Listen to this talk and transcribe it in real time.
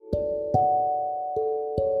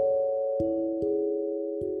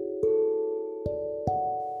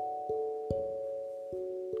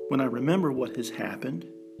When I remember what has happened,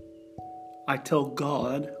 I tell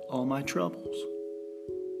God all my troubles.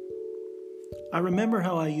 I remember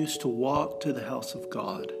how I used to walk to the house of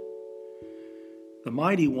God. The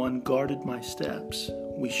Mighty One guarded my steps.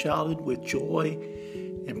 We shouted with joy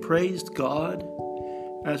and praised God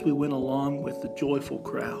as we went along with the joyful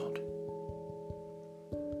crowd.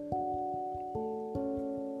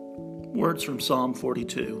 Words from Psalm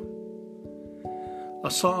 42. A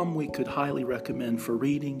psalm we could highly recommend for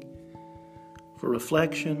reading, for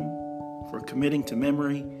reflection, for committing to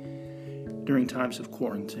memory during times of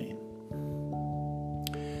quarantine.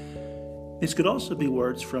 These could also be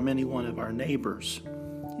words from any one of our neighbors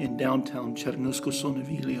in downtown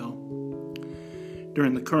Cernusco-Sonevilio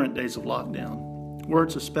during the current days of lockdown.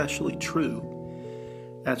 Words especially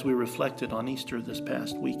true as we reflected on Easter this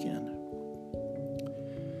past weekend.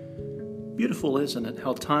 Beautiful, isn't it,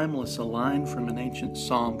 how timeless a line from an ancient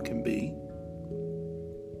psalm can be?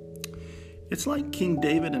 It's like King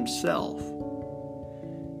David himself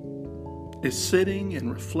is sitting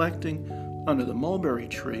and reflecting under the mulberry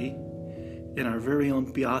tree in our very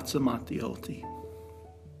own Piazza Matteotti.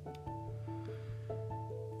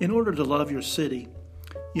 In order to love your city,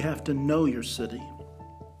 you have to know your city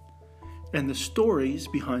and the stories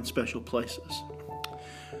behind special places.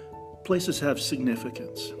 Places have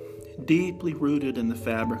significance, deeply rooted in the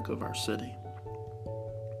fabric of our city.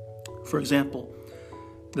 For example,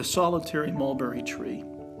 the solitary mulberry tree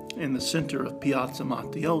in the center of Piazza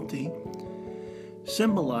Matteotti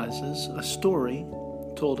symbolizes a story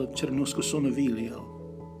told of Cernusco-Sonevilio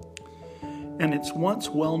and its once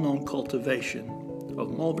well-known cultivation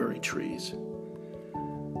of mulberry trees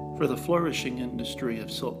for the flourishing industry of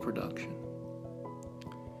silk production.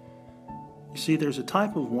 You see, there's a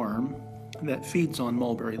type of worm that feeds on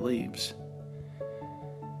mulberry leaves.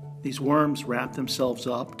 These worms wrap themselves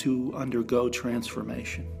up to undergo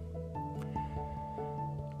transformation.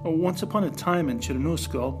 Once upon a time in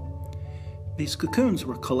Cernusco, these cocoons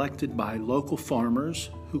were collected by local farmers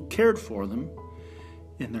who cared for them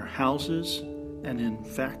in their houses and in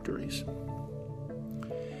factories.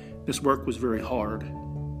 This work was very hard.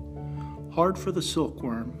 Hard for the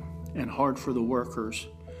silkworm and hard for the workers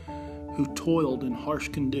who toiled in harsh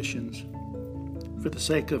conditions for the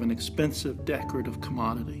sake of an expensive decorative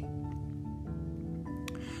commodity.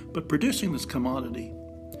 But producing this commodity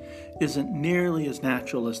isn't nearly as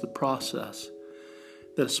natural as the process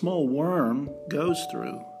that a small worm goes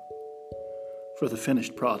through for the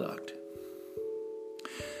finished product.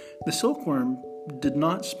 The silkworm did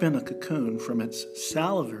not spin a cocoon from its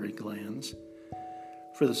salivary glands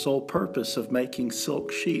for the sole purpose of making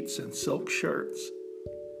silk sheets and silk shirts.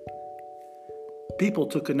 People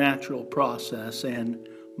took a natural process and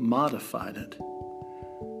modified it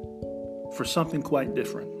for something quite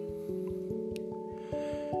different.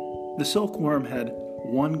 The silkworm had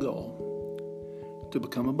one goal: to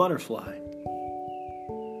become a butterfly.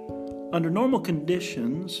 Under normal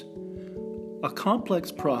conditions, a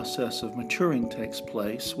complex process of maturing takes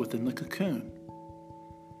place within the cocoon.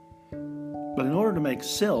 But in order to make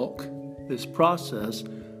silk, this process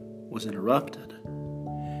was interrupted.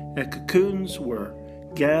 And cocoons were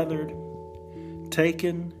gathered,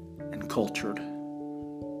 taken, and cultured.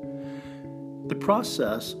 The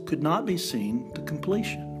process could not be seen to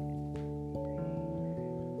completion.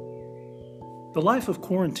 The life of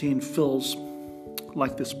quarantine feels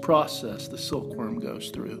like this process the silkworm goes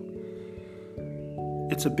through.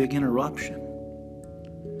 It's a big interruption.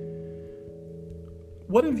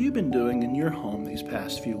 What have you been doing in your home these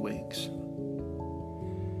past few weeks?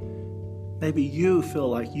 Maybe you feel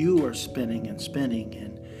like you are spinning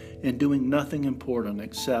and doing nothing important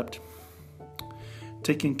except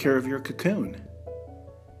taking care of your cocoon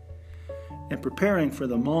and preparing for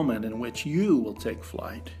the moment in which you will take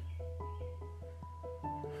flight.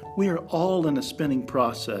 We are all in a spinning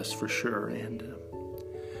process for sure, and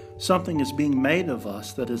something is being made of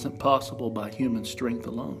us that isn't possible by human strength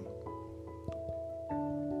alone.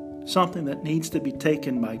 Something that needs to be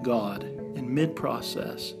taken by God in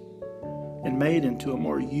mid-process and made into a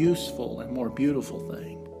more useful and more beautiful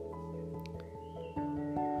thing.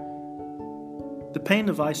 The pain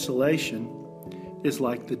of isolation is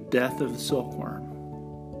like the death of the silkworm.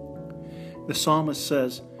 The psalmist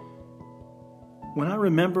says, "When I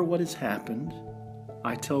remember what has happened,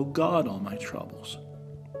 I tell God all my troubles."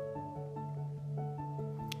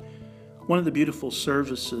 One of the beautiful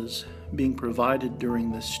services being provided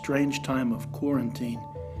during this strange time of quarantine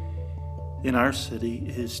in our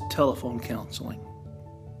city is telephone counseling.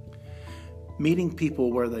 Meeting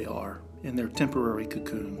people where they are in their temporary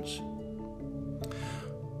cocoons.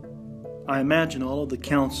 I imagine all of the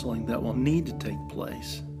counseling that will need to take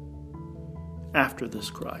place after this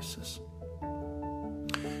crisis.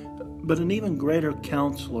 But an even greater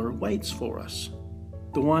counselor waits for us,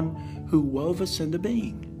 the one who wove us into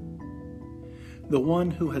being, the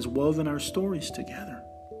one who has woven our stories together,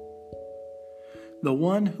 the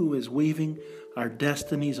one who is weaving our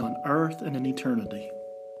destinies on earth and in eternity.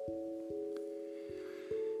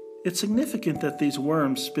 It's significant that these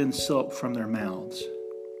worms spin silk from their mouths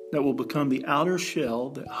that will become the outer shell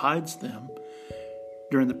that hides them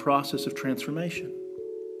during the process of transformation.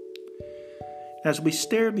 As we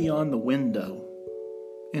stare beyond the window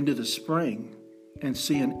into the spring and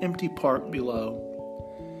see an empty park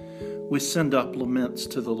below, we send up laments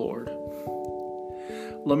to the Lord.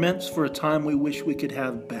 Laments for a time we wish we could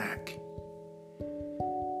have back.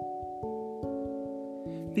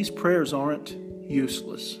 These prayers aren't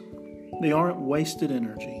useless. They aren't wasted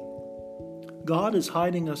energy. God is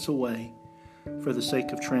hiding us away for the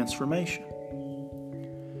sake of transformation.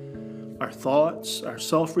 Our thoughts, our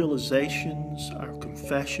self-realizations, our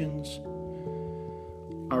confessions,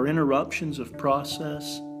 our interruptions of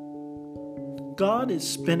process, God is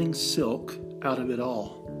spinning silk out of it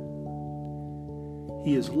all.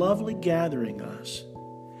 He is lovely gathering us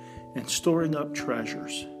and storing up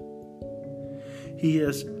treasures. He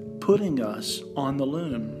is putting us on the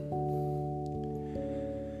loom.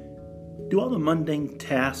 Do all the mundane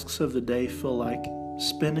tasks of the day feel like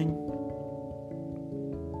spinning?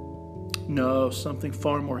 No, something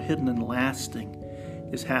far more hidden and lasting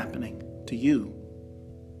is happening to you.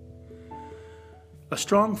 A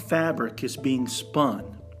strong fabric is being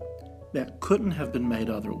spun that couldn't have been made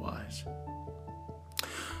otherwise.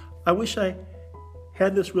 I wish I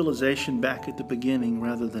had this realization back at the beginning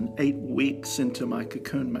rather than 8 weeks into my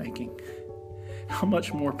cocoon making. How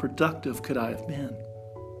much more productive could I have been?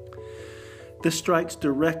 This strikes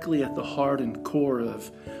directly at the heart and core of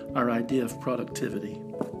our idea of productivity.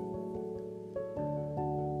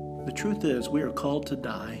 The truth is, we are called to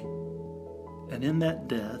die, and in that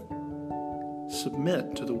death,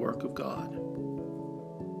 submit to the work of God.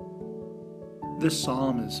 This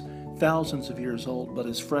psalm is thousands of years old, but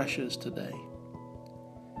as fresh as today.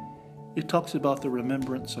 It talks about the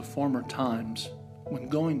remembrance of former times when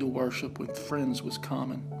going to worship with friends was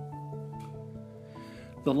common.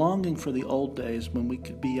 The longing for the old days when we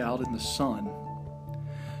could be out in the sun,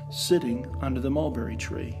 sitting under the mulberry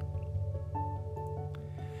tree.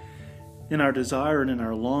 In our desire and in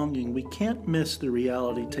our longing, we can't miss the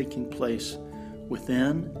reality taking place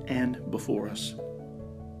within and before us.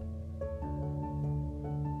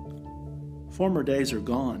 Former days are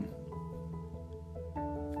gone.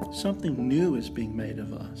 Something new is being made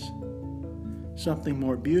of us. Something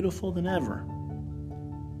more beautiful than ever.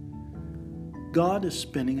 God is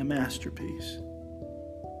spinning a masterpiece.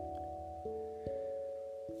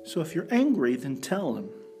 So if you're angry, then tell him.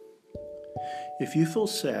 If you feel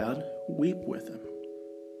sad, weep with him.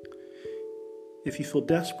 If you feel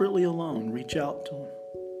desperately alone, reach out to him.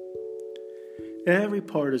 Every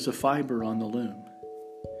part is a fiber on the loom,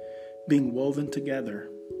 being woven together.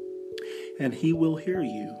 And he will hear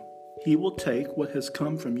you. He will take what has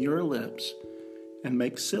come from your lips and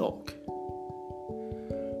make silk.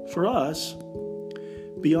 For us,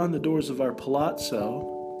 beyond the doors of our palazzo,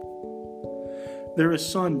 there is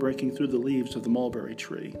sun breaking through the leaves of the mulberry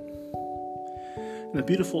tree, and a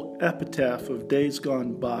beautiful epitaph of days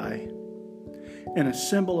gone by, and a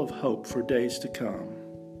symbol of hope for days to come.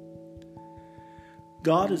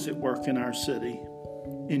 God is at work in our city,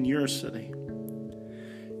 in your city,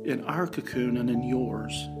 in our cocoon and in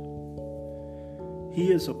yours.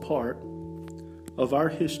 He is a part of our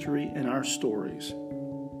history and our stories.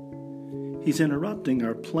 He's interrupting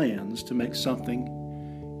our plans to make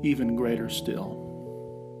something even greater still.